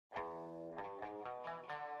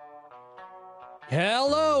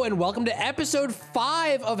Hello and welcome to episode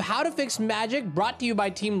 5 of How to Fix Magic, brought to you by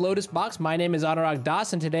Team Lotus Box. My name is Anurag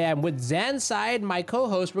Das, and today I'm with Zan Syed, my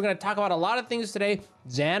co-host. We're going to talk about a lot of things today.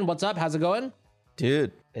 Zan, what's up? How's it going?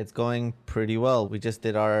 Dude, it's going pretty well. We just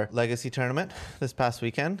did our Legacy tournament this past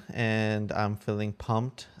weekend, and I'm feeling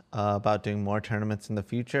pumped about doing more tournaments in the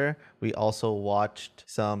future. We also watched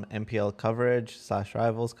some MPL coverage /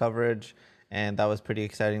 Rivals coverage, and that was pretty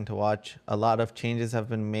exciting to watch. A lot of changes have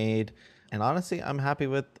been made. And honestly, I'm happy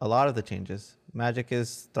with a lot of the changes. Magic is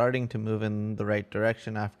starting to move in the right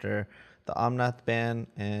direction after the Omnath ban.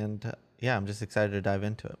 And yeah, I'm just excited to dive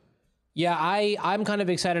into it. Yeah, I'm kind of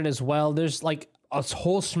excited as well. There's like a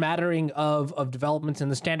whole smattering of developments in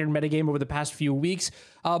the standard metagame over the past few weeks.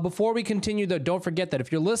 Before we continue, though, don't forget that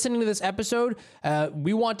if you're listening to this episode,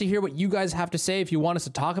 we want to hear what you guys have to say. If you want us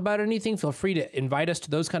to talk about anything, feel free to invite us to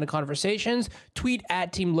those kind of conversations. Tweet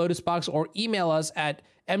at Team Lotus Box or email us at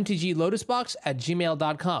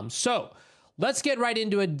mtglotusbox@gmail.com. So let's get right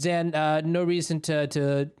into it, Zan. No reason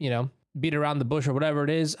to beat around the bush or whatever it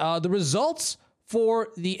is. The results for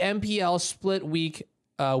the MPL split week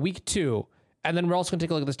 2. And then we're also going to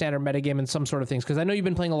take a look at the standard metagame and some sort of things, because I know you've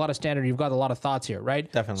been playing a lot of standard. You've got a lot of thoughts here, right?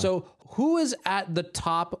 Definitely. So who is at the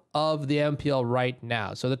top of the MPL right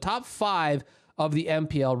now? So the top 5 of the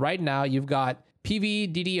MPL right now, you've got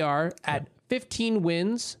PVDDR at 15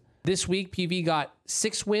 wins. This week, PV got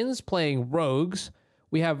 6 wins playing Rogues.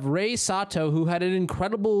 We have Ray Sato, who had an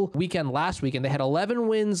incredible weekend last weekend. They had 11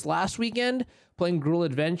 wins last weekend playing Gruul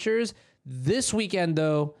Adventures. This weekend,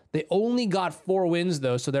 though, they only got 4 wins,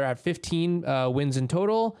 though, so they're at 15 wins in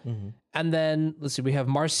total. Mm-hmm. And then, let's see, we have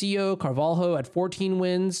Marcio Carvalho at 14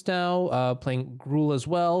 wins now, playing Gruul as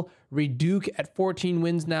well. Reduke at 14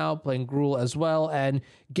 wins now, playing Gruul as well. And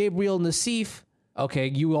Gabriel Nassif, okay,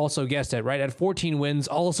 you also guessed it, right? At 14 wins,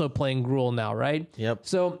 also playing Gruul now, right? Yep.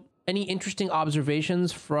 So any interesting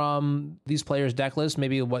observations from these players' deck lists?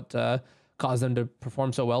 Maybe what caused them to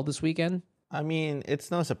perform so well this weekend? I mean,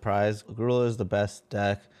 it's no surprise. Gruul is the best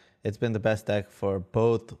deck. It's been the best deck for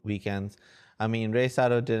both weekends. I mean, Ray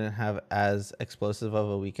Sato didn't have as explosive of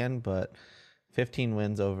a weekend, but 15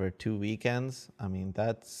 wins over 2 weekends, I mean,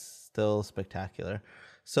 that's still spectacular.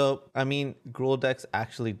 So, I mean, Gruul decks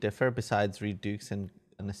actually differ besides Redukes and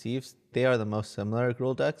Nassifs. They are the most similar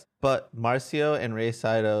Gruul decks. But Marcio and Ray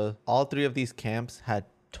Sato, all 3 of these camps had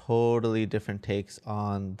totally different takes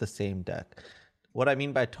on the same deck. What I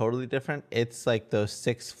mean by totally different, it's like those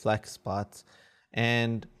 6 flex spots.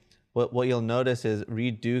 And what you'll notice is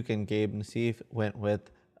Reduke and Gabe Nassif went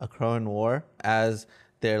with a Crowan War as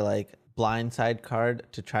their like blindside card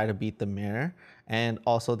to try to beat the mirror. And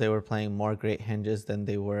also they were playing more Great Henges than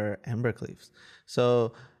they were Embercleaves.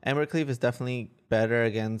 So Embercleave is definitely better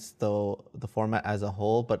against the format as a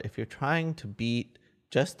whole. But if you're trying to beat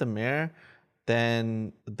just the mirror,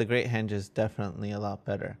 then the Great Henge is definitely a lot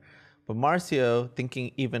better. But Marcio,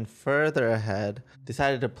 thinking even further ahead,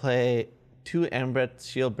 decided to play 2 Embereth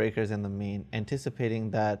Shield Breakers in the main, anticipating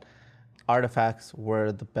that artifacts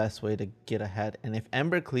were the best way to get ahead. And if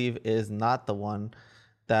Embercleave is not the one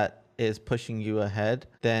that is pushing you ahead,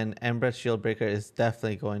 then Embereth Shieldbreaker is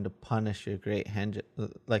definitely going to punish your Great Henge,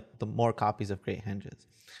 like the more copies of Great Henges.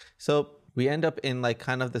 So we end up in like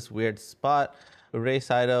kind of this weird spot. Ray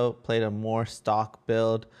Sato played a more stock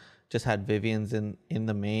build, just had Vivians in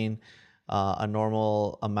the main, a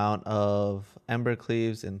normal amount of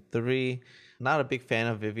Embercleaves in 3. Not a big fan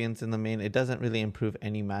of Vivians in the main. It doesn't really improve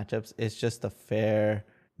any matchups. It's just a fair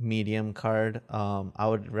medium card. I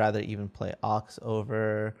would rather even play Ox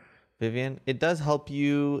over Vivian. It does help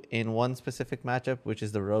you in one specific matchup, which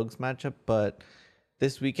is the Rogues matchup, but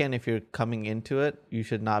this weekend, if you're coming into it, you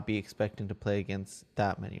should not be expecting to play against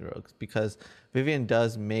that many Rogues, because Vivian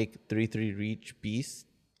does make 3/3 reach beasts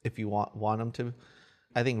if you want them to.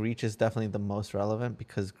 I think reach is definitely the most relevant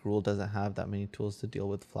because Gruul doesn't have that many tools to deal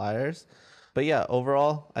with flyers. But yeah,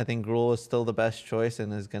 overall, I think Gruul is still the best choice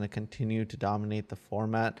and is going to continue to dominate the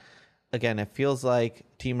format. Again, it feels like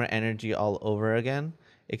Teamer Energy all over again,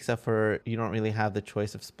 except for you don't really have the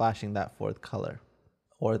choice of splashing that 4th color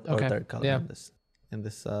or third color in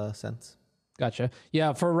this sense. Gotcha.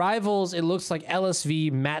 Yeah, for Rivals, it looks like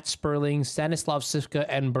LSV, Matt Sperling, Stanislav Sivka,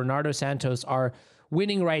 and Bernardo Santos are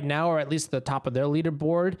winning right now, or at least the top of their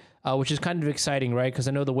leaderboard, which is kind of exciting, right? Because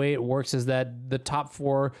I know the way it works is that the top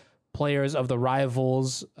 4 players of the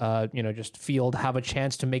rivals, just field have a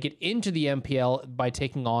chance to make it into the MPL by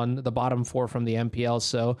taking on the bottom four from the MPL.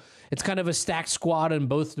 So it's kind of a stacked squad in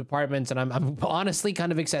both departments. And I'm honestly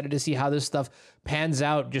kind of excited to see how this stuff pans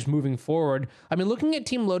out just moving forward. I mean, looking at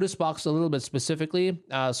Team Lotus Box a little bit specifically.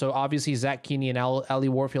 So obviously Zach Keeney and Ali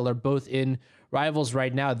Warfield are both in rivals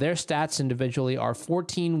right now. Their stats individually are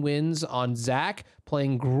 14 wins on Zach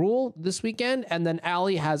playing Gruul this weekend. And then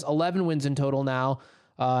Ali has 11 wins in total now,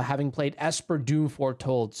 having played Esper Doom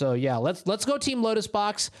Foretold. So yeah, let's go Team Lotus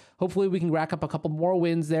Box. Hopefully we can rack up a couple more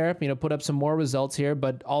wins there, put up some more results here,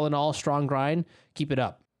 but all in all, strong grind. Keep it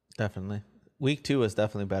up. Definitely. Week 2 was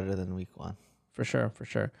definitely better than week 1. For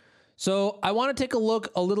sure. So I want to take a look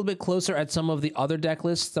a little bit closer at some of the other deck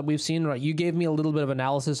lists that we've seen. Right, you gave me a little bit of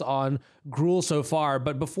analysis on Gruul so far,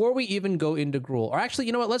 but before we even go into Gruul, or actually,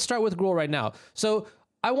 you know what? Let's start with Gruul right now. So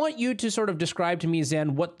I want you to sort of describe to me,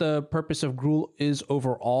 Zan, what the purpose of Gruul is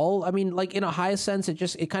overall. I mean, like in a high sense,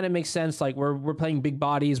 it kind of makes sense. Like we're playing big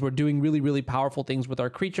bodies, we're doing really, really powerful things with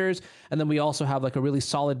our creatures, and then we also have like a really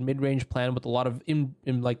solid mid-range plan with a lot of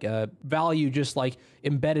value just like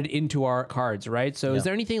embedded into our cards, right? So is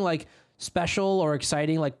there anything like special or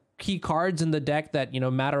exciting, like key cards in the deck that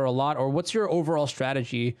matter a lot, or what's your overall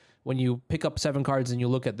strategy when you pick up 7 cards and you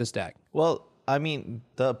look at this deck? Well, I mean,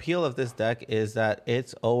 the appeal of this deck is that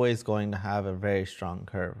it's always going to have a very strong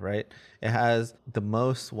curve, right? It has the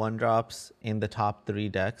most 1-drops in the top 3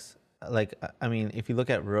 decks. Like, I mean, if you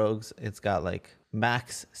look at Rogues, it's got like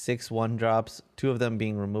max 6 1-drops, 2 of them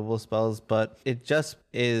being removal spells, but it just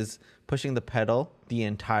is pushing the pedal the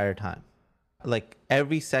entire time. Like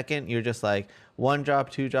every second, you're just like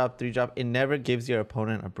 1-drop, 2-drop, 3-drop. It never gives your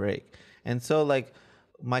opponent a break. And so like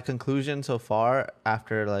my conclusion so far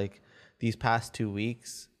after like these past 2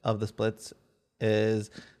 weeks of the splits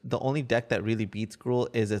is the only deck that really beats Gruul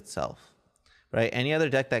is itself, right? Any other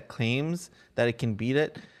deck that claims that it can beat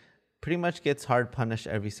it pretty much gets hard punished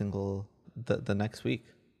every single the next week.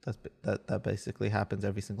 That basically happens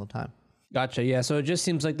every single time. Gotcha. Yeah. So it just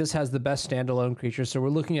seems like this has the best standalone creatures. So we're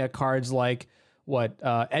looking at cards like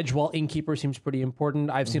Edgewall Innkeeper seems pretty important.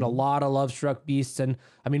 I've seen a lot of Lovestruck Beasts, and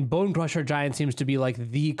I mean Bone Crusher Giant seems to be like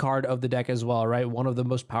the card of the deck as well, right? One of the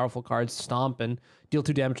most powerful cards. Stomp and deal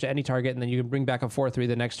 2 damage to any target, and then you can bring back a 4/3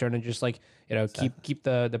 the next turn and just like keep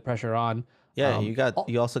the pressure on. Yeah,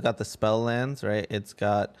 you also got the spell lands, right? It's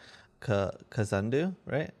got Kazundu,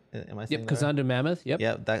 right? Am I saying that Kazundu right? Mammoth. Yep.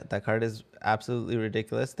 Yeah, that card is absolutely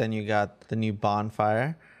ridiculous. Then you got the new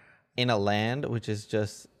Bonfire in a land, which is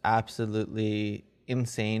just absolutely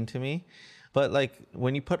insane to me. But like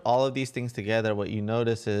when you put all of these things together, what you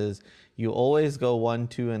notice is you always go 1,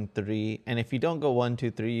 2, and 3. And if you don't go 1, 2,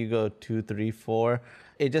 3, you go 2, 3, 4.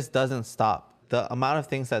 It just doesn't stop. The amount of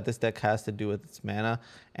things that this deck has to do with its mana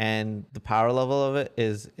and the power level of it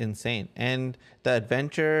is insane. And the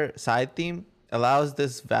adventure side theme allows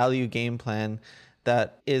this value game plan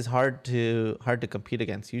that is hard to compete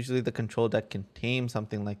against. Usually the control deck can tame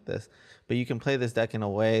something like this, but you can play this deck in a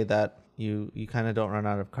way that you kind of don't run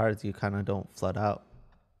out of cards. You kind of don't flood out.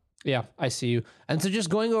 Yeah, I see you. And so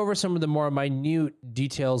just going over some of the more minute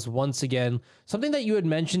details once again, something that you had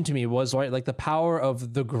mentioned to me was right, like the power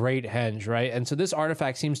of the Great Henge, right? And so this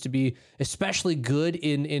artifact seems to be especially good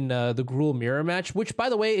in the Gruul mirror match, which by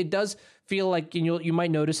the way, it does feel like, you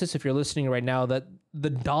might notice this if you're listening right now, that the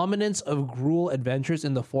dominance of Gruul adventures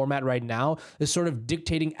in the format right now is sort of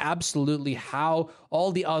dictating absolutely how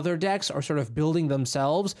all the other decks are sort of building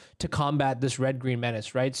themselves to combat this red-green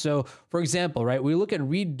menace, right? So, for example, right, we look at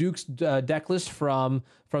Reed Duke's deck list from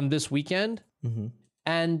this weekend,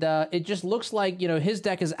 and it just looks like, his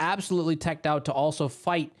deck is absolutely teched out to also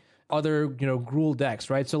fight other, Gruul decks,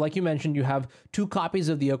 right? So like you mentioned, you have 2 copies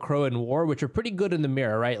of the Akroan War, which are pretty good in the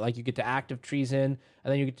mirror, right? Like you get to active treason,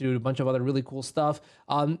 and then you get to do a bunch of other really cool stuff.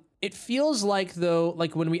 It feels like though,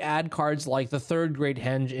 like when we add cards like the 3rd Great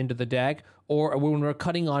Henge into the deck, or when we're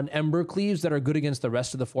cutting on Ember Cleaves that are good against the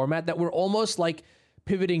rest of the format, that we're almost like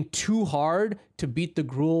pivoting too hard to beat the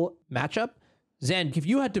Gruul matchup. Zan, if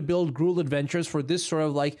you had to build Gruul adventures for this sort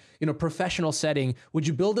of like, professional setting, would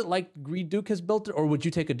you build it like Reed Duke has built it, or would you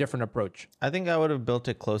take a different approach? I think I would have built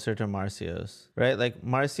it closer to Marcio's, right? Like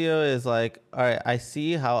Marcio is like, all right, I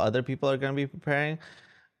see how other people are going to be preparing,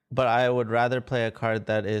 but I would rather play a card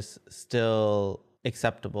that is still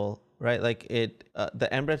acceptable, right? Like the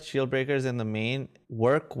Embereth Shieldbreakers in the main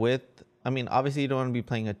work with, I mean, obviously you don't want to be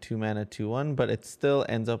playing a 2-mana 2/1, but it still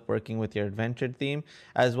ends up working with your adventure theme,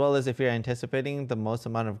 as well as if you're anticipating the most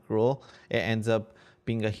amount of Gruul, it ends up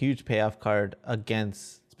being a huge payoff card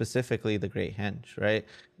against specifically the Great Henge, right?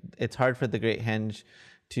 It's hard for the Great Henge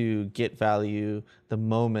to get value the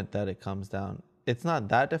moment that it comes down. it's not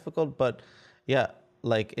that difficult, but yeah,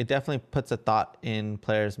 like it definitely puts a thought in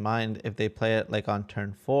players' mind if they play it like on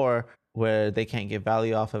turn 4 where they can't get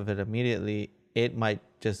value off of it immediately. It might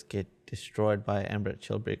just get destroyed by Embert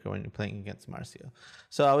Chillbreaker when you're playing against Marcio.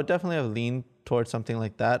 So I would definitely have leaned towards something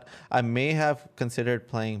like that. I may have considered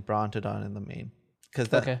playing Brontodon in the main because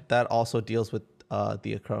that also deals with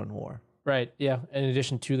the Akroan War. Right. Yeah. In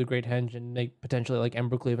addition to the Great Henge and potentially like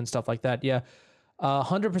Embercleave and stuff like that. Yeah.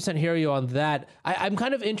 100% hear you on that. I'm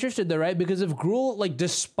kind of interested though, right? Because if Gruul, like,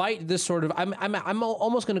 despite this sort of, I'm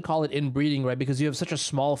almost going to call it inbreeding, right? Because you have such a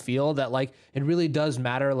small field that like it really does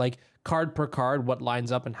matter, like card per card, what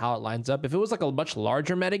lines up and how it lines up. If it was like a much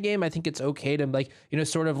larger metagame, I think it's okay to like,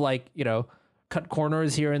 sort of like, cut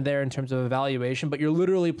corners here and there in terms of evaluation, but you're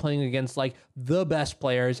literally playing against like the best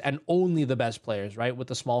players and only the best players, right? With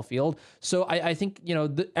a small field. So I think,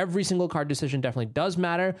 every single card decision definitely does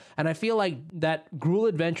matter. And I feel like that Gruul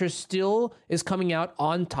Adventure still is coming out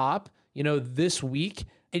on top, this week.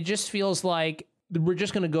 It just feels like we're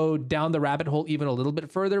just going to go down the rabbit hole even a little bit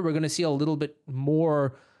further. We're going to see a little bit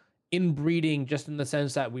more inbreeding, just in the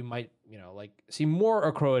sense that we might, like see more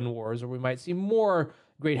Akroan Wars, or we might see more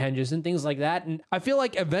Great Henges and things like that. And I feel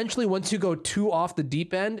like eventually once you go too off the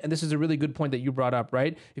deep end, and this is a really good point that you brought up,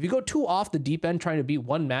 right? If you go too off the deep end trying to beat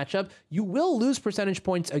one matchup, you will lose percentage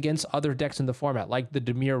points against other decks in the format, like the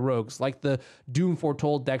Dimir Rogues, like the Doom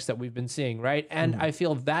Foretold decks that we've been seeing, right? And I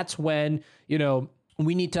feel that's when,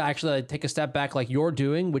 we need to actually like take a step back like you're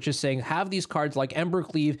doing, which is saying have these cards like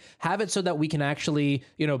Embercleave, have it so that we can actually,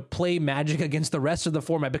 play Magic against the rest of the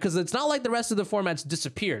format, because it's not like the rest of the format's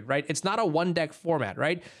disappeared, right? It's not a one deck format,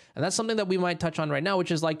 right? And that's something that we might touch on right now, which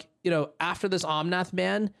is like, after this Omnath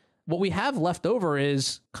ban, what we have left over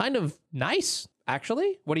is kind of nice,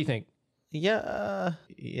 actually. What do you think? Yeah.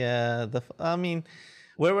 I mean,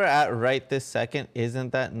 where we're at right this second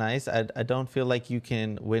isn't that nice. I don't feel like you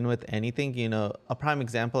can win with anything. A prime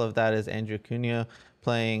example of that is Andrew Cunha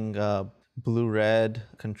playing blue-red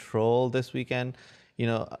control this weekend.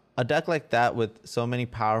 A deck like that with so many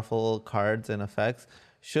powerful cards and effects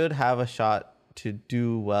should have a shot to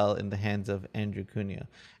do well in the hands of Andrew Cunha.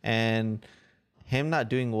 And him not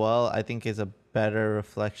doing well, I think, is a better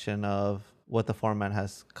reflection of what the format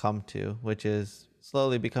has come to, which is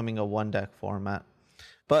slowly becoming a one-deck format.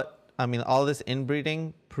 But, I mean, all this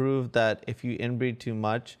inbreeding proved that if you inbreed too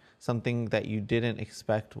much, something that you didn't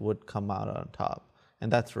expect would come out on top. And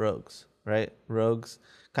that's Rogues, right? Rogues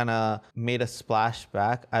kind of made a splash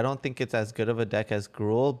back. I don't think it's as good of a deck as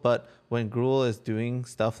Gruul, but when Gruul is doing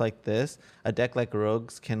stuff like this, a deck like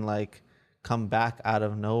Rogues can, like, come back out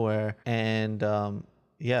of nowhere and,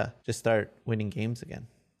 just start winning games again.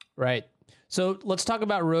 Right. So let's talk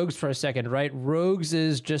about Rogues for a second, right? Rogues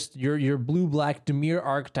is just your blue-black Dimir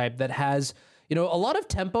archetype that has, a lot of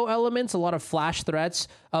tempo elements, a lot of flash threats,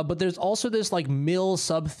 but there's also this like mill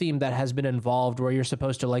sub-theme that has been involved where you're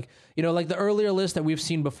supposed to like, like the earlier list that we've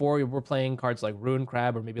seen before, we're playing cards like Ruin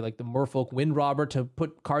Crab or maybe like the Merfolk Wind Robber to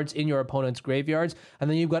put cards in your opponent's graveyards. And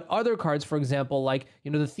then you've got other cards, for example, like,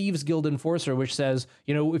 the Thieves Guild Enforcer, which says,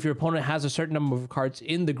 if your opponent has a certain number of cards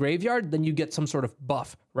in the graveyard, then you get some sort of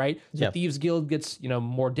buff, right? So Thieves Guild gets,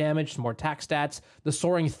 more damage, more attack stats. The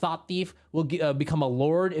Soaring Thought Thief will become a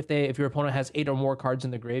lord if your opponent has 8 or more cards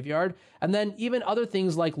in the graveyard. And then even other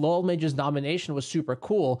things like Lowell Mage's Domination was super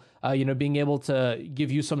cool, being able to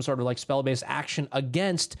give you some sort of like spell-based action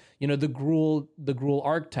against, the Gruul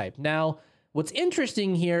archetype. Now, what's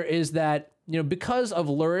interesting here is that, because of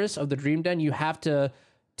Lurrus of the Dream Den, you have to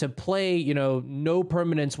play, no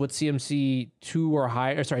permanents with CMC 3 or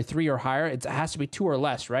higher. It has to be 2 or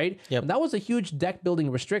less, right? Yep. And that was a huge deck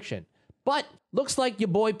building restriction. But looks like your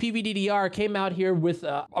boy PVDDR came out here with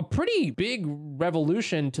a pretty big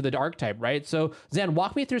revolution to the archetype, right? So, Zan,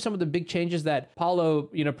 walk me through some of the big changes that Paulo,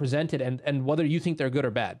 presented and whether you think they're good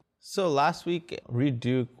or bad. So last week, Reed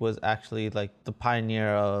Duke was actually like the pioneer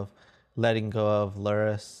of letting go of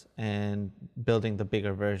Lurrus and building the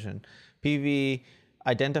bigger version. PV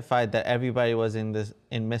identified that everybody was in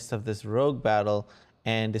midst of this rogue battle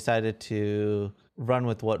and decided to run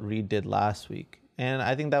with what Reed did last week. And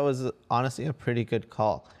I think that was honestly a pretty good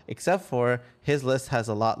call, except for his list has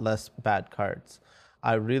a lot less bad cards.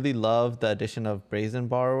 I really love the addition of Brazen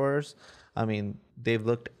Borrowers. I mean, they've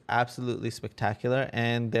looked absolutely spectacular,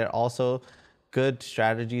 and they're also good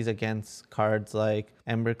strategies against cards like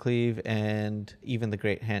Embercleave and even the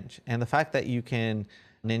Great Henge. And the fact that you can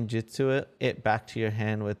ninjutsu it back to your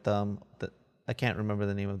hand with I can't remember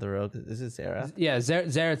the name of the rogue. Is it Zera? Yeah,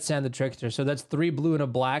 Zerath Sand the Trickster. So that's 3 blue and a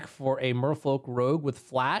black for a Merfolk rogue with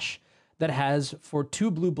flash that has, for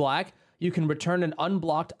 2 blue-black, you can return an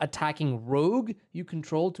unblocked attacking rogue you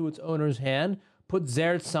control to its owner's hand. put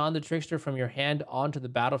Zerd San the Trickster from your hand onto the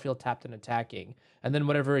battlefield tapped and attacking. And then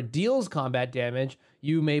whenever it deals combat damage,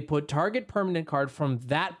 you may put target permanent card from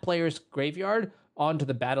that player's graveyard onto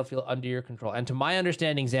the battlefield under your control. And to my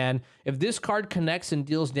understanding, Zan, if this card connects and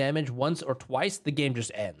deals damage once or twice, the game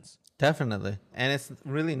just ends. Definitely. And it's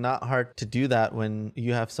really not hard to do that when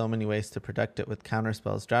you have so many ways to protect it with counter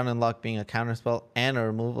spells. Drown and Lock being a counter spell and a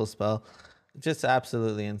removal spell. Just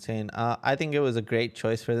absolutely insane. I think it was a great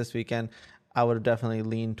choice for this weekend. I would have definitely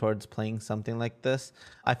leaned towards playing something like this.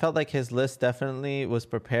 I felt like his list definitely was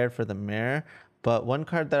prepared for the mirror, but one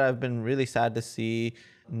card that I've been really sad to see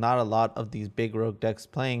not a lot of these big rogue decks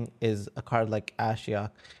playing is a card like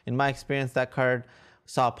Ashiok. In my experience, that card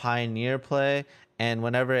saw Pioneer play, and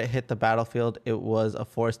whenever it hit the battlefield, it was a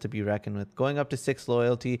force to be reckoned with. Going up to 6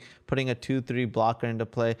 loyalty, putting a 2/3 blocker into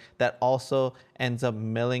play, that also ends up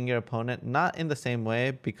milling your opponent, not in the same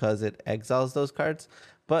way because it exiles those cards,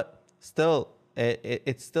 but still,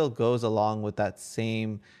 it still goes along with that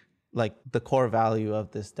same, like the core value of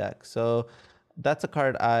this deck. So that's a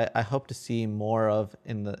card I hope to see more of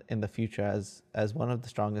in the future as one of the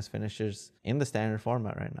strongest finishers in the standard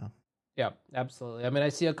format right now. Yeah, absolutely. I mean, I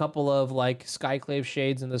see a couple of like Skyclave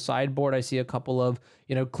Shades in the sideboard. I see a couple of,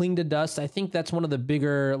 Cling to Dust. I think that's one of the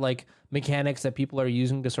bigger like mechanics that people are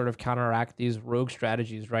using to sort of counteract these rogue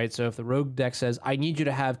strategies, right? So if the rogue deck says, I need you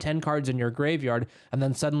to have 10 cards in your graveyard, and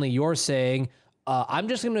then suddenly you're saying, I'm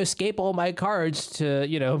just going to escape all my cards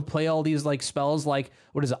to, play all these like spells like,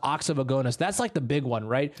 what is it, Ox of Agonis. That's like the big one,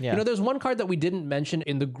 right? Yeah. There's one card that we didn't mention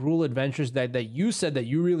in the Gruul Adventures that you said that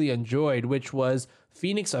you really enjoyed, which was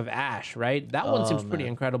Phoenix of Ash, right? That one seems pretty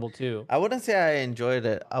incredible too. I wouldn't say I enjoyed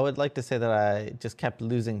it. I would like to say that I just kept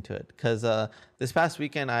losing to it because this past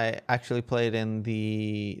weekend I actually played in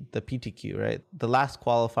the PTQ, right? The last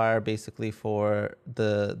qualifier basically for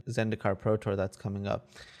the Zendikar Pro Tour that's coming up.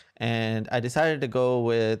 And I decided to go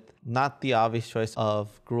with not the obvious choice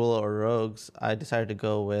of Gruul or Rogues. I decided to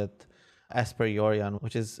go with Esper Yorion,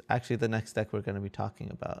 which is actually the next deck we're going to be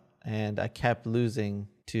talking about. And I kept losing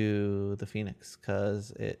to the Phoenix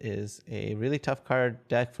because it is a really tough card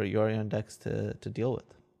deck for Yorion decks to deal with.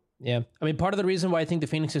 Yeah. I mean, part of the reason why I think the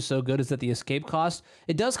Phoenix is so good is that the escape cost,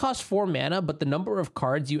 it does cost 4 mana, but the number of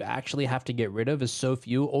cards you actually have to get rid of is so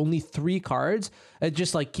few, only 3 cards. It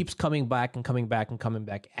just like keeps coming back and coming back and coming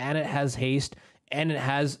back. And it has haste and it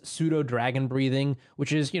has pseudo dragon breathing,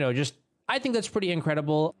 which is, just, I think that's pretty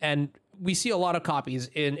incredible. And we see a lot of copies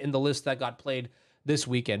in the list that got played this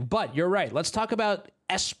weekend. But you're right. Let's talk about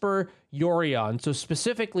Esper Yorion. So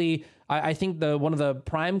specifically, I think one of the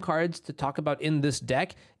prime cards to talk about in this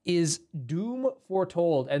deck is Doom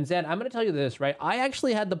Foretold. And Zan, I'm going to tell you this, right? I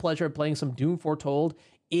actually had the pleasure of playing some Doom Foretold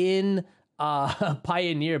in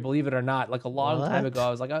Pioneer, believe it or not, like a long time ago. I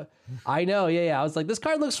was like, I know, yeah. I was like, this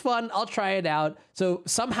card looks fun. I'll try it out. So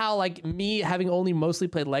somehow, like me having only mostly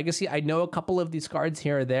played Legacy, I know a couple of these cards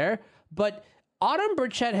here or there, but Autumn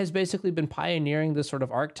Burchett has basically been pioneering this sort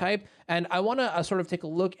of archetype, and I want to sort of take a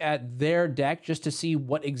look at their deck just to see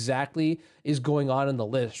what exactly is going on in the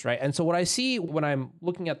list, right? And so what I see when I'm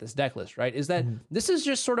looking at this deck list, right, is that this is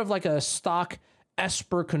just sort of like a stock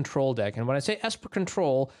Esper control deck. And when I say Esper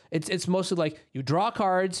control, it's mostly like you draw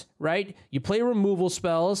cards, right? You play removal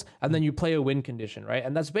spells, and then you play a win condition, right?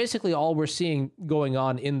 And that's basically all we're seeing going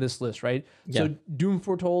on in this list, right? Yeah. So Doom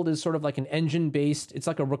Foretold is sort of like an engine-based, it's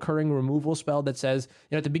like a recurring removal spell that says,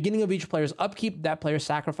 at the beginning of each player's upkeep, that player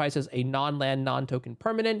sacrifices a non-land, non-token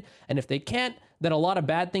permanent, and if they can't, then a lot of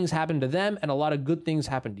bad things happen to them, and a lot of good things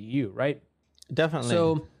happen to you, right? Definitely.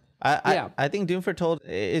 So I think Doom Foretold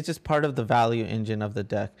is just part of the value engine of the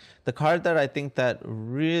deck. The card that I think that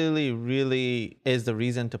really, really is the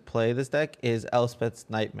reason to play this deck is Elspeth's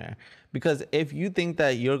Nightmare. Because if you think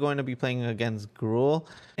that you're going to be playing against Gruul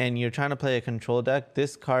and you're trying to play a control deck,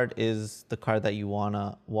 this card is the card that you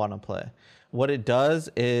wanna play. What it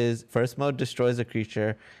does is first mode destroys a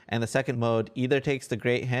creature, and the second mode either takes the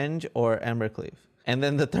Great Henge or Embercleave. And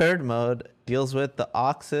then the third mode deals with the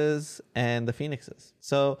Oxes and the Phoenixes.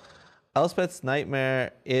 So Elspeth's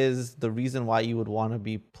Nightmare is the reason why you would want to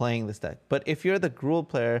be playing this deck. But if you're the Gruul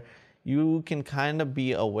player, you can kind of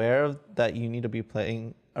be aware of that you need to be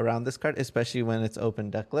playing around this card, especially when it's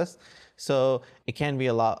open deck list. So it can be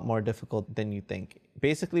a lot more difficult than you think.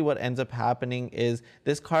 Basically what ends up happening is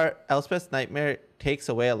this card, Elspeth's Nightmare, takes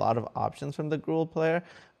away a lot of options from the Gruul player.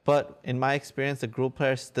 But in my experience, the Gruul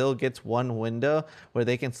player still gets one window where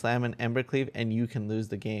they can slam an Embercleave and you can lose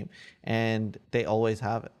the game. And they always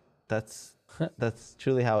have it. That's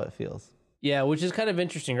truly how it feels. Yeah, which is kind of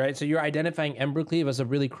interesting, right? So you're identifying Embercleave as a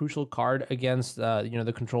really crucial card against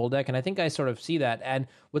the control deck. And I think I sort of see that. And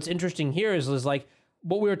what's interesting here is like,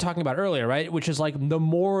 what we were talking about earlier, right? Which is like the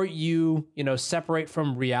more you know, separate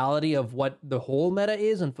from reality of what the whole meta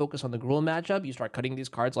is and focus on the Gruul matchup, you start cutting these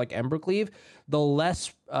cards like Embercleave, the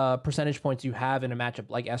less percentage points you have in a matchup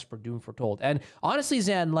like Esper Doom Foretold. And honestly,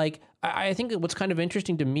 Zan, like I think what's kind of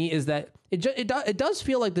interesting to me is that it does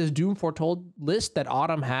feel like this Doom Foretold list that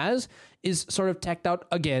Autumn has is sort of teched out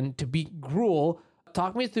again to beat Gruul.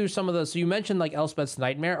 Talk me through some of those. So you mentioned like Elspeth's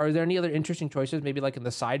Nightmare. Are there any other interesting choices, maybe like in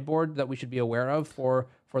the sideboard, that we should be aware of for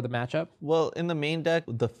the matchup? Well, in the main deck,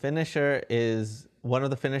 the finisher is one of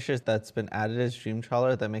the finishers that's been added as Dream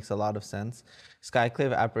Trawler. That makes a lot of sense.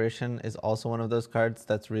 Skyclave Apparition is also one of those cards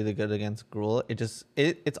that's really good against Gruul.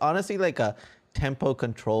 It's honestly like a tempo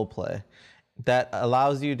control play that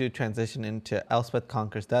allows you to transition into Elspeth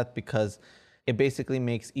Conquers Death, because it basically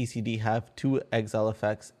makes ECD have two exile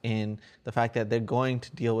effects in the fact that they're going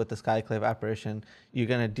to deal with the Skyclave Apparition. You're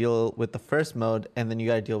going to deal with the first mode, and then you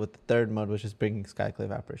got to deal with the third mode, which is bringing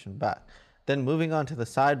Skyclave Apparition back. Then moving on to the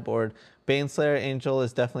sideboard, Baneslayer Angel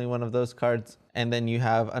is definitely one of those cards. And then you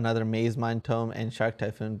have another Maze Mind Tome and Shark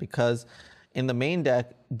Typhoon, because in the main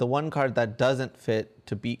deck, the one card that doesn't fit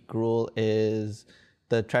to beat Gruul is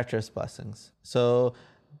the Treacherous Blessings. So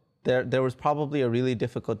there was probably a really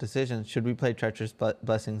difficult decision. Should we play Treacherous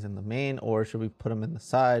Blessings in the main, or should we put them in the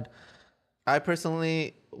side? I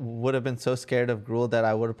personally would have been so scared of Gruul that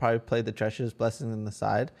I would have probably played the Treacherous Blessings in the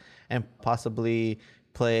side and possibly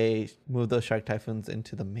move those Shark Typhoons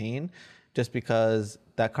into the main, just because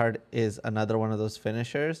that card is another one of those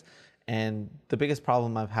finishers. And the biggest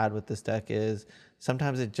problem I've had with this deck is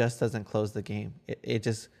sometimes it just doesn't close the game. It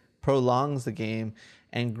just prolongs the game.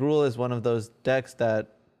 And Gruul is one of those decks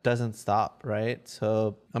that doesn't stop, right?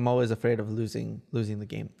 So I'm always afraid of losing the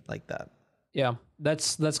game like that. Yeah,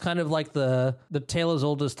 that's kind of like the tale as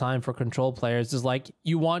old as time for control players, is like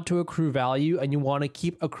you want to accrue value and you want to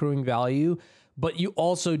keep accruing value, but you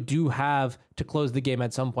also do have to close the game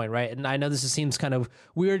at some point, right? And I know this seems kind of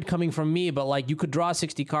weird coming from me, but like you could draw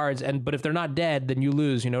 60 cards, but if they're not dead, then you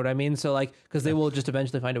lose, you know what I mean? So like, because they will just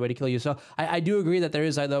eventually find a way to kill you. So I do agree that there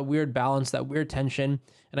is that weird balance, that weird tension.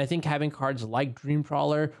 And I think having cards like Dream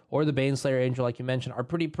Trawler or the Baneslayer Angel, like you mentioned, are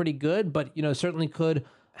pretty good, but you know, certainly could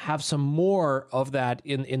have some more of that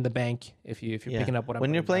in the bank if you're picking up what I'm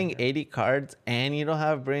when you're playing here. 80 cards and you don't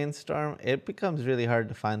have Brainstorm, it becomes really hard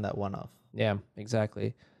to find that one off. Yeah,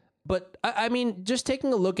 exactly. But I mean, just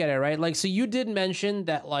taking a look at it, right? Like, so you did mention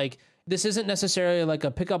that like this isn't necessarily like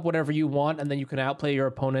a pick up whatever you want and then you can outplay your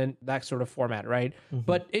opponent, that sort of format, right? Mm-hmm.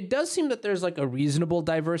 But it does seem that there's like a reasonable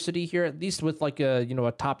diversity here, at least with like a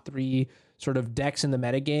top 3 sort of decks in the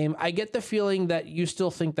metagame. I get the feeling that you still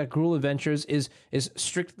think that Gruul Adventures is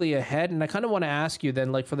strictly ahead. And I kind of want to ask you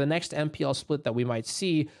then, like, for the next MPL split that we might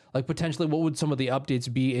see, like potentially what would some of the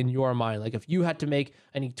updates be in your mind? Like if you had to make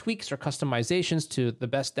any tweaks or customizations to the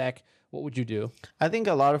best deck, what would you do? I think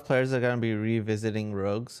a lot of players are going to be revisiting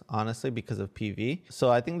Rogues, honestly, because of PV. So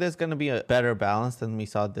I think there's going to be a better balance than we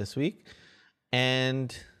saw this week.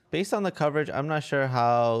 And based on the coverage, I'm not sure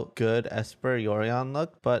how good Esper Yorion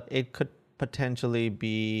looked, but it could potentially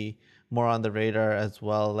be more on the radar as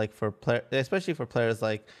well, like especially for players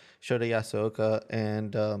like Shota Yasuoka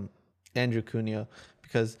and Andrew Cuneo,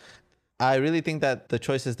 because I really think that the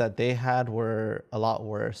choices that they had were a lot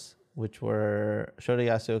worse, which were Shota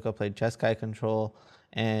Yasuoka played Jeskai Control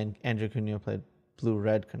and Andrew Cuneo played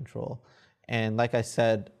Blue-Red Control. And like I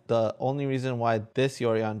said, the only reason why this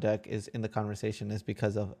Yorion deck is in the conversation is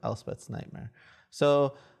because of Elspeth's Nightmare.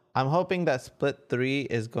 So I'm hoping that split 3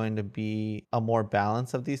 is going to be a more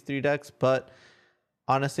balance of these 3 decks, but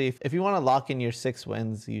honestly, if you want to lock in your 6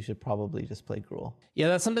 wins, you should probably just play Gruul. Yeah,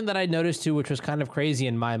 that's something that I noticed too, which was kind of crazy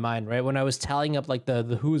in my mind, right? When I was tallying up like the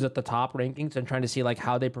who's at the top rankings and trying to see like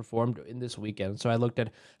how they performed in this weekend. So I looked at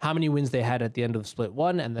how many wins they had at the end of the split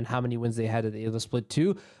 1 and then how many wins they had at the end of the split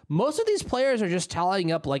 2. Most of these players are just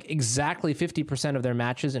tallying up like exactly 50% of their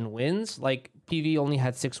matches in wins. Like PV only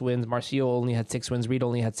had 6 wins, Marcio only had 6 wins, Reed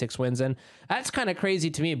only had 6 wins, and that's kind of crazy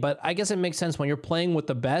to me, but I guess it makes sense when you're playing with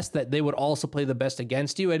the best that they would also play the best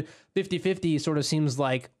against you, and 50-50 sort of seems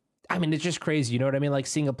like, I mean, it's just crazy, you know what I mean? Like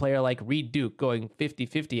seeing a player like Reed Duke going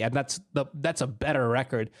 50-50, and that's a better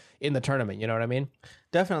record in the tournament, you know what I mean?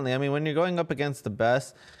 Definitely. I mean, when you're going up against the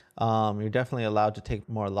best, you're definitely allowed to take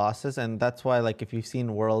more losses, and that's why, like, if you've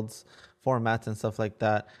seen Worlds formats and stuff like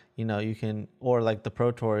that, you know, you can, or like the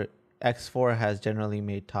Pro Tour, X4 has generally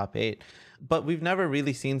made top 8, but we've never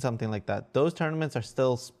really seen something like that. Those tournaments are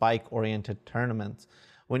still spike-oriented tournaments.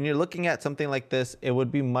 When you're looking at something like this, it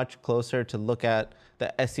would be much closer to look at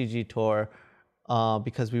the SCG Tour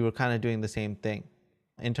because we were kind of doing the same thing.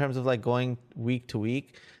 In terms of like going week to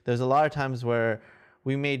week, there's a lot of times where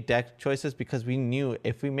we made deck choices because we knew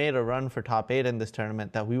if we made a run for top 8 in this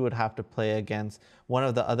tournament that we would have to play against one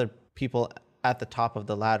of the other people at the top of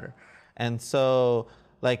the ladder. And so,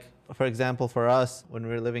 like, for example, for us, when we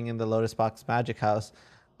were living in the Lotus Box Magic House,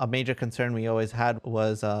 a major concern we always had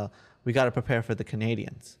was we got to prepare for the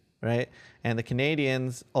Canadians, right? And the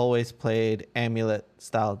Canadians always played Amulet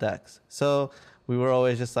style decks. So we were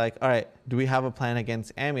always just like, all right, do we have a plan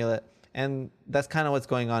against Amulet? And that's kind of what's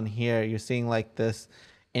going on here. You're seeing like this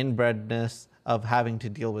inbredness of having to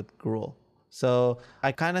deal with Gruul. So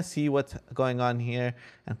I kind of see what's going on here.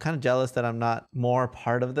 I'm kind of jealous that I'm not more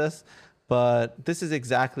part of this, but this is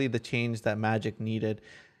exactly the change that Magic needed.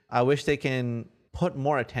 I wish they can put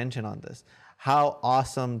more attention on this, how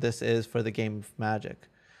awesome this is for the game of Magic.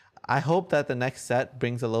 I hope that the next set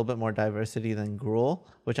brings a little bit more diversity than Gruul,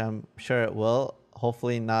 which I'm sure it will.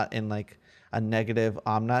 Hopefully not in like a negative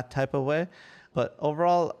Omnath type of way. But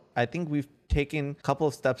overall, I think we've taken a couple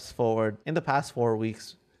of steps forward in the past 4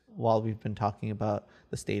 weeks while we've been talking about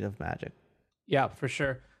the state of Magic. Yeah, for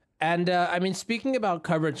sure. And I mean, speaking about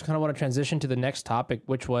coverage, kind of want to transition to the next topic,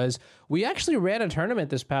 which was we actually ran a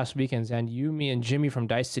tournament this past weekend, and you, me, and Jimmy from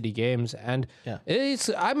Dice City Games. And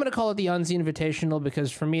I'm going to call it the Unzi Invitational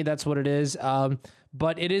because for me, that's what it is.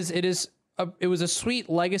 But it was a sweet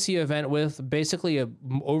legacy event with basically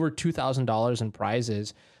over $2,000 in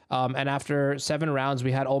prizes. And after 7 rounds,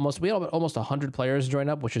 we had almost 100 players join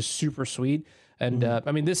up, which is super sweet. And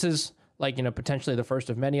I mean, this is like, potentially the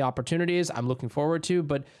first of many opportunities I'm looking forward to.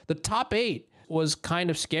 But the top 8 was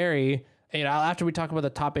kind of scary. After we talk about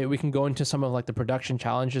the top 8, we can go into some of like the production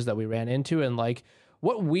challenges that we ran into and like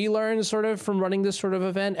what we learned sort of from running this sort of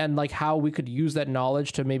event and like how we could use that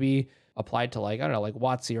knowledge to maybe apply to like, I don't know, like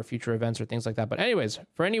WotC or future events or things like that. But anyways,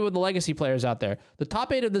 for any of the legacy players out there, the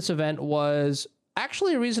top 8 of this event was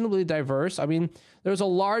actually reasonably diverse. I mean, there was a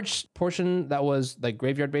large portion that was like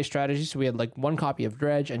graveyard-based strategies. So we had like 1 copy of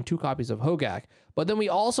Dredge and 2 copies of Hogak. But then we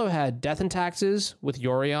also had Death and Taxes with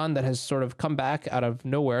Yorion that has sort of come back out of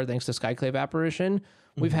nowhere thanks to Skyclave Apparition.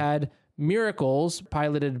 We've had Miracles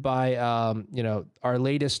piloted by, our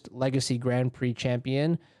latest Legacy Grand Prix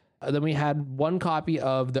champion. Then we had 1 copy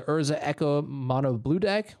of the Urza Echo Mono Blue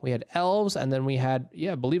deck. We had Elves, and then we had,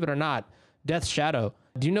 believe it or not, Death's Shadow.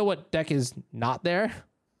 Do you know what deck is not there?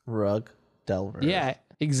 Rug Delver. Yeah,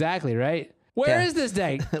 exactly, right? Where is this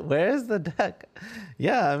deck? Where is the deck?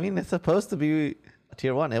 Yeah, I mean, it's supposed to be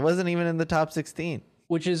tier 1. It wasn't even in the top 16.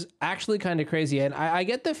 Which is actually kind of crazy. And I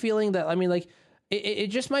get the feeling that, I mean, like, it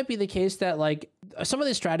just might be the case that, like, some of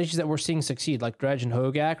the strategies that we're seeing succeed, like Dredge and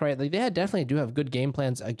Hogak, right? Like, they definitely do have good game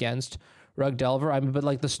plans against Rug Delver. I mean, but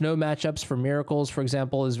like the snow matchups for Miracles, for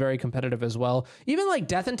example, is very competitive as well. Even like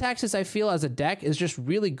Death and Taxes, I feel as a deck is just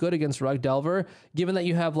really good against Rug Delver, given that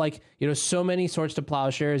you have like, so many Swords to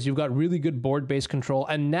Plowshares, you've got really good board-based control.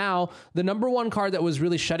 And now the number 1 card that was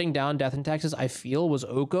really shutting down Death and Taxes, I feel, was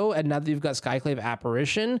Oko. And now that you've got Skyclave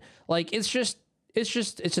Apparition, like it's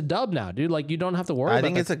a dub now, dude. Like you don't have to worry about I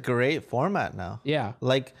think it's a great format now. Yeah.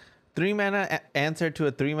 Like 3 mana answer to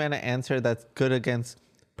a 3 mana answer that's good against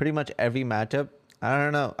pretty much every matchup. I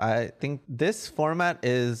don't know. I think this format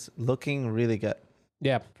is looking really good.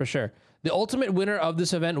 Yeah, for sure. The ultimate winner of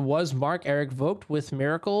this event was Mark-Eric Vogt with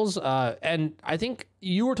Miracles. And I think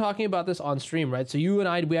you were talking about this on stream, right? So you and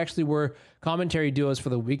I, we actually were commentary duos for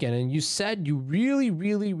the weekend. And you said you really,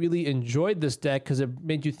 really, really enjoyed this deck because it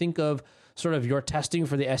made you think of sort of your testing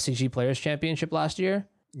for the SCG Players Championship last year.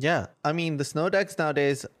 Yeah. I mean, the snow decks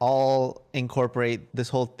nowadays all incorporate this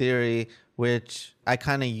whole theory, which I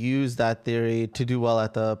kind of use that theory to do well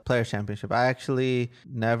at the Players Championship. I actually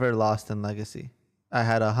never lost in Legacy. I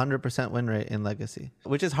had 100% win rate in Legacy,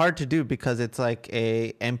 which is hard to do because it's like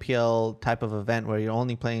a MPL type of event where you're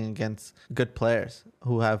only playing against good players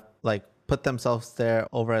who have like put themselves there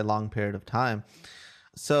over a long period of time.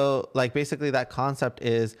 So like basically that concept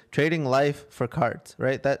is trading life for cards,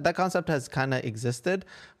 right? That concept has kind of existed,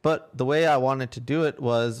 but the way I wanted to do it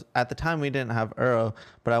was at the time we didn't have Uro,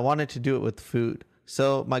 but I wanted to do it with food.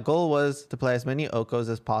 So my goal was to play as many Okos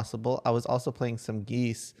as possible. I was also playing some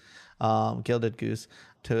Geese, Gilded Goose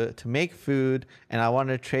to make food, and I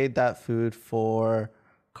wanted to trade that food for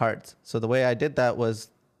cards. So the way I did that was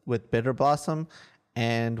with Bitter Blossom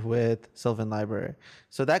and with Sylvan Library.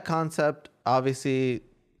 So that concept, obviously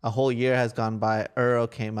a whole year has gone by. Uro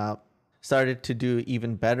came out, started to do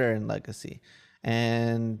even better in Legacy.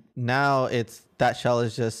 And now it's that shell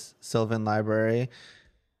is just Sylvan Library,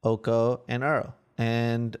 Oko, and Uro.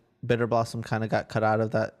 And Bitter Blossom kind of got cut out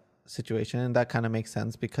of that situation. And that kind of makes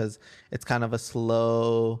sense because it's kind of a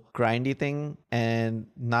slow, grindy thing. And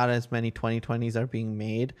not as many 2020s are being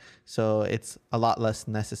made. So it's a lot less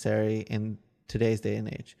necessary in today's day and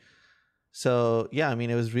age. So yeah, I mean,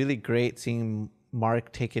 it was really great seeing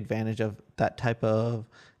Mark take advantage of that type of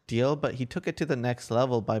deal, but he took it to the next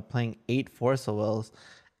level by playing 8 Force of Wills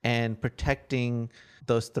and protecting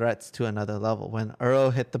those threats to another level. When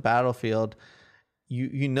Uro hit the battlefield,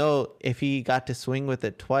 you know, if he got to swing with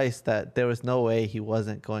it twice, that there was no way he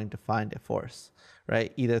wasn't going to find a force,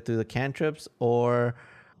 right? Either through the cantrips or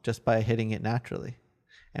just by hitting it naturally.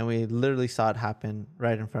 And we literally saw it happen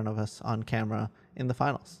right in front of us on camera in the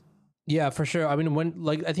finals. Yeah, for sure. I mean, when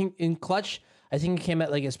like I think in clutch, I think it came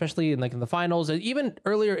at like especially in like in the finals, and even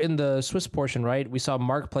earlier in the Swiss portion, right? We saw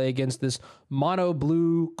Mark play against this mono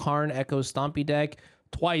blue Karn Echo Stompy deck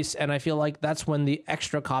twice, and I feel like that's when the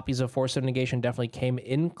extra copies of Force of Negation definitely came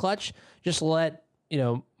in clutch. Just let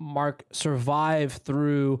Mark survive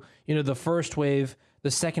through the first wave,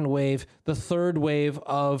 the second wave, the third wave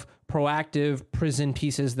of proactive prison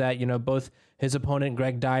pieces that both his opponent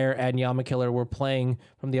Greg Dyer and Yamakiller were playing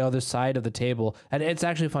from the other side of the table. And it's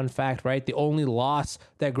actually a fun fact, right? The only loss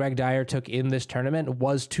that Greg Dyer took in this tournament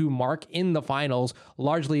was to Mark in the finals,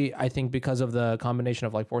 largely, I think, because of the combination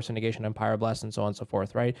of like Force of Negation and Pyroblast and so on and so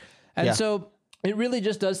forth, right? And so it really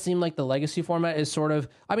just does seem like the legacy format is sort of,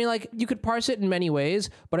 I mean, like you could parse it in many ways,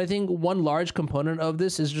 but I think one large component of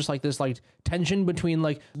this is just like this like tension between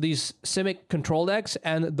like these Simic control decks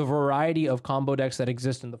and the variety of combo decks that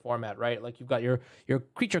exist in the format, right? Like you've got your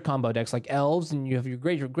creature combo decks like Elves, and you have your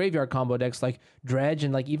graveyard combo decks like Dredge,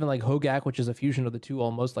 and like even like Hogak, which is a fusion of the two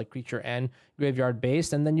almost, like creature and graveyard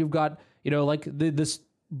based. And then you've got, like this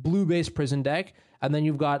blue based prison deck. And then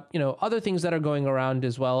you've got, other things that are going around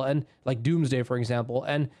as well. And like Doomsday, for example.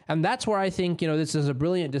 And that's where I think, this is a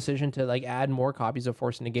brilliant decision to like add more copies of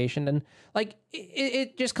Force Negation. And like,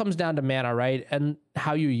 it just comes down to mana, right? And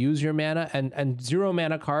how you use your mana and 0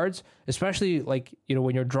 mana cards, especially like,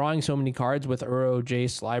 when you're drawing so many cards with Uro,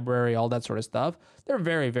 Jace, Library, all that sort of stuff. They're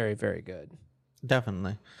very, very, very good.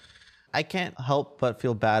 Definitely. I can't help but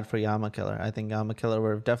feel bad for Yamakiller. I think Yamakiller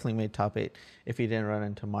would have definitely made top 8 if he didn't run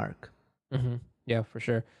into Mark. Mm-hmm. Yeah, for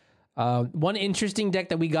sure. One interesting deck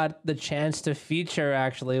that we got the chance to feature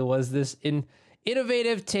actually was this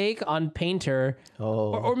innovative take on Painter,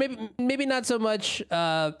 or maybe not so much.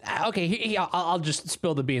 Okay, I'll just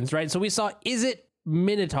spill the beans, right? So we saw Izzet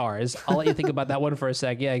Minotaurs. I'll let you think about that one for a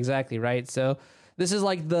sec. Yeah, exactly, right. So this is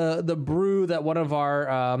like the brew that one of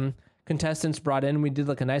our contestants brought in. We did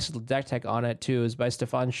like a nice little deck tech on it too. It was by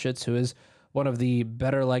Stefan Schutz, who is one of the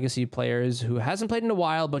better legacy players who hasn't played in a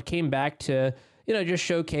while, but came back to just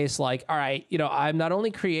showcase like, all right, I'm not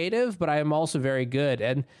only creative, but I am also very good.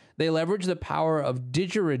 And they leverage the power of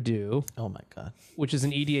Didgeridoo. Oh my God. Which is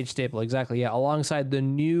an EDH staple. Exactly. Yeah. Alongside the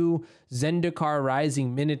new Zendikar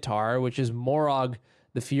Rising Minotaur, which is Morog,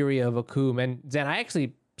 the Fury of Akum. And Zan, I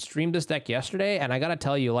actually streamed this deck yesterday, and I got to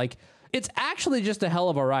tell you, like, it's actually just a hell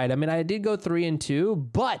of a ride. I mean, I did go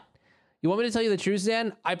 3-2, but you want me to tell you the truth,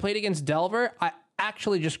 Zan? I played against Delver. I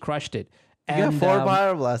actually just crushed it. You got 4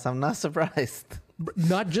 Pyroblasts. I'm not surprised.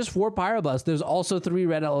 Not just 4 Pyroblasts. There's also 3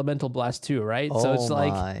 Red Elemental Blasts too, right? So it's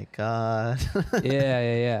like, oh my God.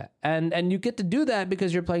 yeah. And you get to do that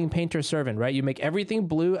because you're playing Painter Servant, right? You make everything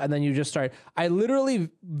blue, and then you just start. I literally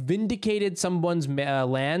vindicated someone's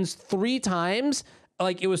lands 3 times.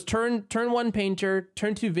 Like it was turn 1 Painter,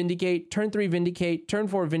 turn 2 Vindicate, turn 3 Vindicate, turn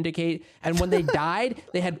 4 Vindicate. And when they died,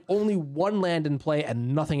 they had only 1 land in play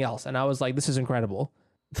and nothing else. And I was like, this is incredible.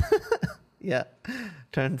 Yeah.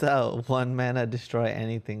 Turns out 1 mana destroy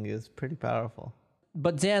anything is pretty powerful.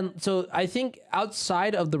 But Dan, so I think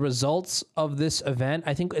outside of the results of this event,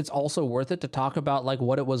 I think it's also worth it to talk about like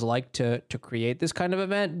what it was like to create this kind of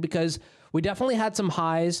event, because we definitely had some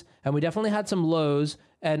highs and we definitely had some lows.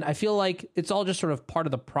 And I feel like it's all just sort of part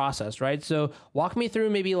of the process, right? So walk me through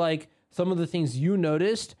maybe like some of the things you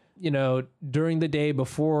noticed, during the day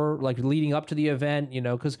before, like leading up to the event,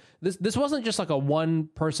 because this wasn't just like a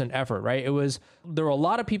 1-person effort, right? There were a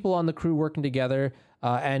lot of people on the crew working together,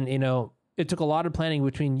 and it took a lot of planning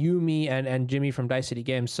between you, me, and Jimmy from Dice City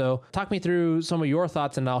Games. So talk me through some of your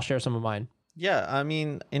thoughts, and I'll share some of mine. Yeah, I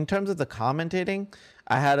mean, in terms of the commentating,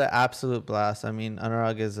 I had an absolute blast. I mean,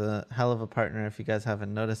 Anurag is a hell of a partner. If you guys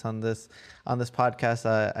haven't noticed on this podcast,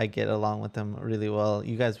 I get along with him really well.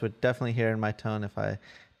 You guys would definitely hear in my tone if I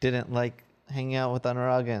didn't like hanging out with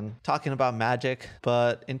Anurag and talking about Magic.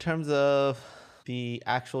 But in terms of the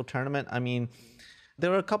actual tournament, I mean, there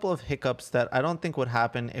were a couple of hiccups that I don't think would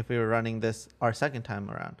happen if we were running this our second time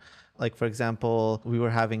around. Like, for example, we were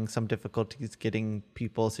having some difficulties getting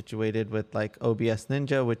people situated with like OBS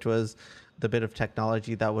Ninja, which was the bit of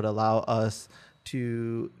technology that would allow us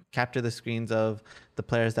to capture the screens of the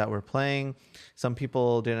players that were playing. Some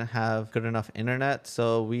people didn't have good enough internet,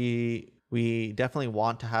 so we We definitely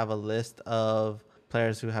want to have a list of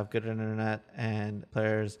players who have good internet and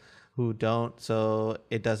players who don't, so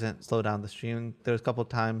it doesn't slow down the stream. There's a couple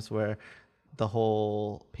times where the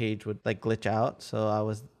whole page would like glitch out, so I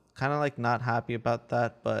was kind of like not happy about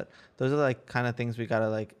that. But those are like kind of things we gotta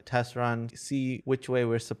like test run, see which way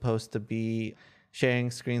we're supposed to be sharing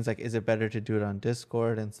screens. Like, is it better to do it on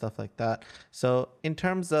Discord and stuff like that? So in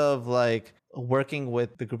terms of like working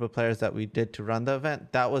with the group of players that we did to run the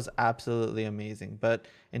event, that was absolutely amazing. But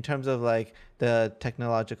in terms of like the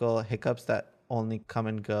technological hiccups that only come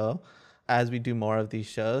and go as we do more of these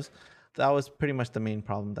shows, that was pretty much the main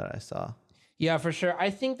problem that I saw. Yeah, for sure. I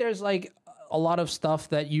think there's like a lot of stuff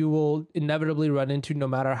that you will inevitably run into no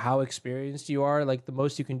matter how experienced you are. Like, the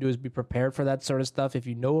most you can do is be prepared for that sort of stuff if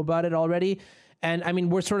you know about it already. And I mean,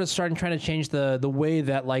 we're sort of trying to change the way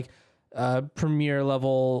that like premier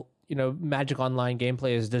level, Magic Online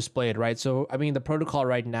gameplay is displayed, right? So, I mean, the protocol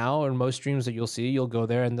right now, in most streams that you'll see, you'll go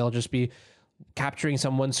there and they'll just be capturing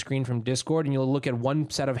someone's screen from Discord, and you'll look at one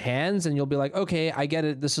set of hands and you'll be like, okay, I get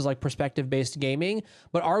it. This is like perspective based gaming.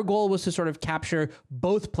 But our goal was to sort of capture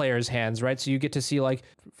both players' hands, right? So you get to see, like,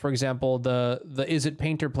 for example, the Is It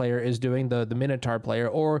Painter player is doing the Minotaur player,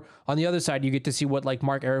 or on the other side, you get to see what like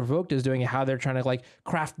Mark Revoked is doing and how they're trying to like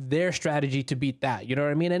craft their strategy to beat that. You know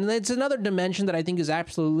what I mean? And it's another dimension that I think is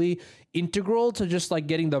absolutely integral to just like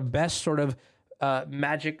getting the best sort of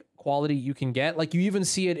Magic quality you can get. Like, you even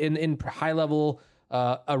see it in high level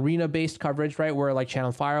arena based coverage, right, where like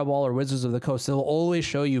Channel Fireball or Wizards of the Coast, they'll always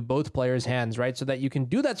show you both players' hands, right, so that you can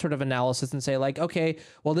do that sort of analysis and say like, okay,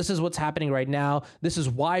 well, this is what's happening right now, this is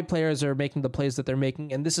why players are making the plays that they're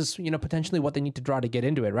making, and this is potentially what they need to draw to get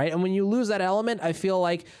into it, right? And when you lose that element, I feel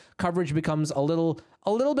like coverage becomes a little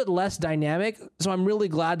bit less dynamic. So I'm really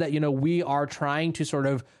glad that we are trying to sort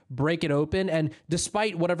of break it open. And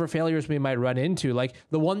despite whatever failures we might run into, like,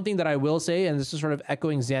 the one thing that I will say, and this is sort of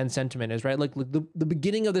echoing Zan's sentiment, is right, like the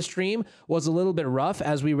beginning of the stream was a little bit rough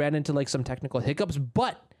as we ran into like some technical hiccups,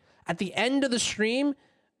 but at the end of the stream,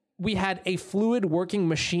 we had a fluid working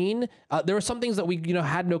machine. There were some things that we,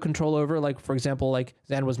 had no control over. Like, for example, like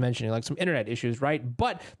Zan was mentioning, like some internet issues, right?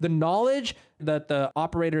 But the knowledge that the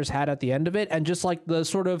operators had at the end of it, and just like the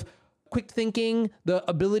sort of quick thinking, the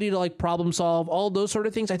ability to like problem solve, all those sort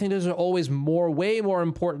of things, I think those are always way more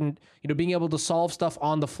important, being able to solve stuff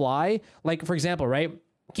on the fly. Like, for example, right,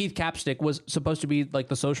 Keith Capstick was supposed to be like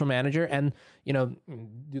the social manager and,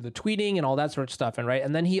 do the tweeting and all that sort of stuff.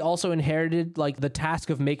 And then he also inherited like the task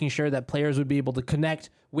of making sure that players would be able to connect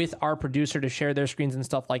with our producer to share their screens and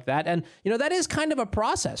stuff like that. And, that is kind of a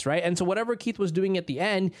process, right? And so whatever Keith was doing at the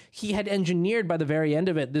end, he had engineered by the very end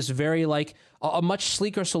of it, this very like a much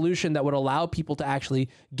sleeker solution that would allow people to actually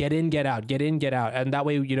get in, get out, get in, get out. And that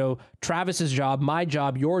way, Travis's job, my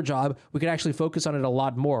job, your job, we could actually focus on it a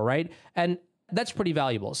lot more, right? And that's pretty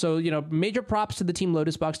valuable. So, major props to the Team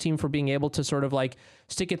Lotus Box team for being able to sort of like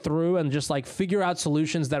stick it through and just like figure out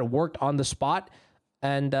solutions that worked on the spot.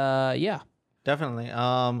 And yeah. Definitely.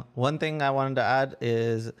 One thing I wanted to add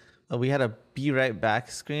is we had a Be Right Back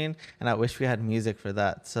screen, and I wish we had music for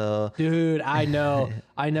that. So, dude, I know.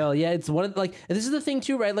 Yeah, it's one of like, and this is the thing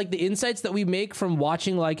too, right? Like, the insights that we make from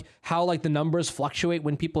watching like how like the numbers fluctuate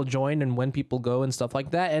when people join and when people go and stuff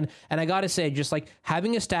like that. And I gotta say, just like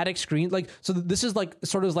having a static screen, like, so this is like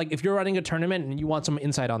sort of like if you're running a tournament and you want some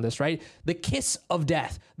insight on this, right? The kiss of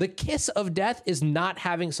death is not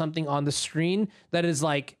having something on the screen that is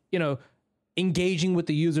like, engaging with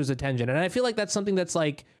the user's attention. And I feel like that's something that's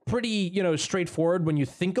like pretty, straightforward when you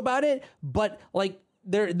think about it, but like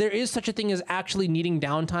there is such a thing as actually needing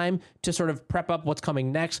downtime to sort of prep up what's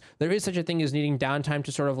coming next. There is such a thing as needing downtime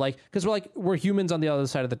to sort of like, because we're humans on the other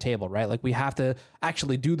side of the table, right? Like, we have to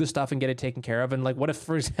actually do the stuff and get it taken care of. And like, what if,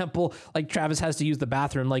 for example, like Travis has to use the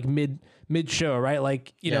bathroom like mid show, right?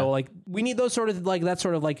 Like, like we need those sort of like that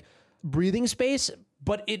sort of like breathing space.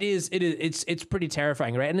 But it's pretty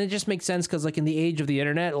terrifying, right? And it just makes sense because like in the age of the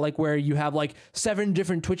internet, like where you have like 7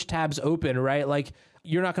 different Twitch tabs open, right? Like,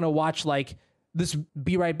 you're not going to watch like this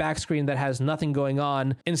Be Right Back screen that has nothing going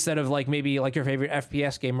on instead of like maybe like your favorite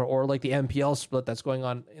FPS game or like the MPL split that's going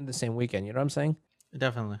on in the same weekend. You know what I'm saying?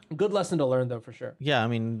 Definitely. Good lesson to learn, though, for sure. Yeah, I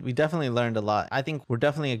mean, we definitely learned a lot. I think we're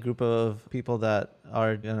definitely a group of people that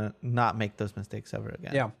are going to not make those mistakes ever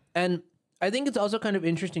again. Yeah. And I think it's also kind of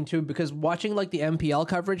interesting too, because watching like the MPL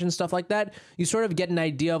coverage and stuff like that, you sort of get an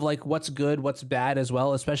idea of like what's good, what's bad as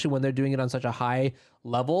well, especially when they're doing it on such a high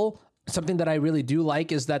level. Something that I really do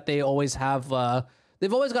like is that they always have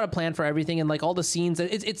they've always got a plan for everything, and like all the scenes.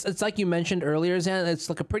 It's like you mentioned earlier, Zan. It's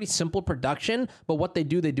like a pretty simple production, but what they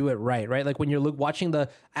do it right, right? Like when you're watching the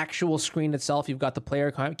actual screen itself, you've got the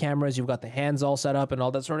player cameras, you've got the hands all set up, and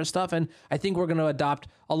all that sort of stuff. And I think we're going to adopt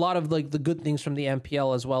a lot of like the good things from the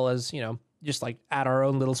MPL, as well as just like add our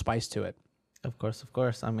own little spice to it. Of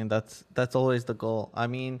course. I mean, that's always the goal. I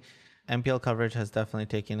mean, MPL coverage has definitely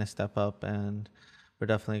taken a step up, and we're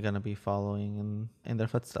definitely going to be following in their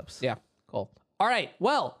footsteps. Yeah, cool. All right.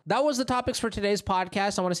 Well, that was the topics for today's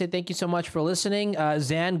podcast. I want to say thank you so much for listening.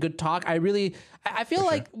 Zan, good talk. I feel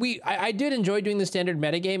like I did enjoy doing the standard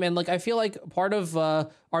metagame, and like I feel like part of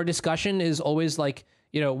our discussion is always like,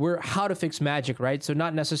 we're how to fix Magic, right? So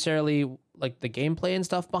not necessarily like the gameplay and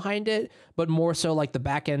stuff behind it, but more so like the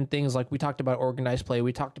back end things. Like we talked about organized play,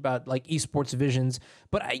 we talked about like esports visions.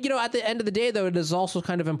 But at the end of the day, though, it is also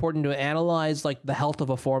kind of important to analyze like the health of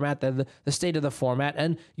a format, the state of the format,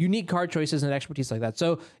 and unique card choices and expertise like that.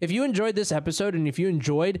 So if you enjoyed this episode, and if you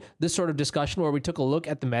enjoyed this sort of discussion where we took a look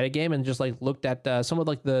at the metagame and just like looked at some of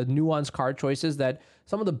like the nuanced card choices that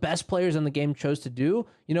some of the best players in the game chose to do,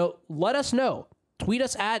 let us know. Tweet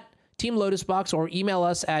us at Team Lotus Box or email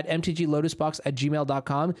us at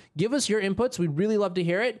mtglotusbox@gmail.com. Give us your inputs. We'd really love to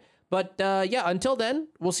hear it. But until then,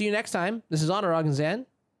 we'll see you next time. This is Anurag and Zan.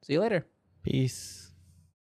 See you later. Peace.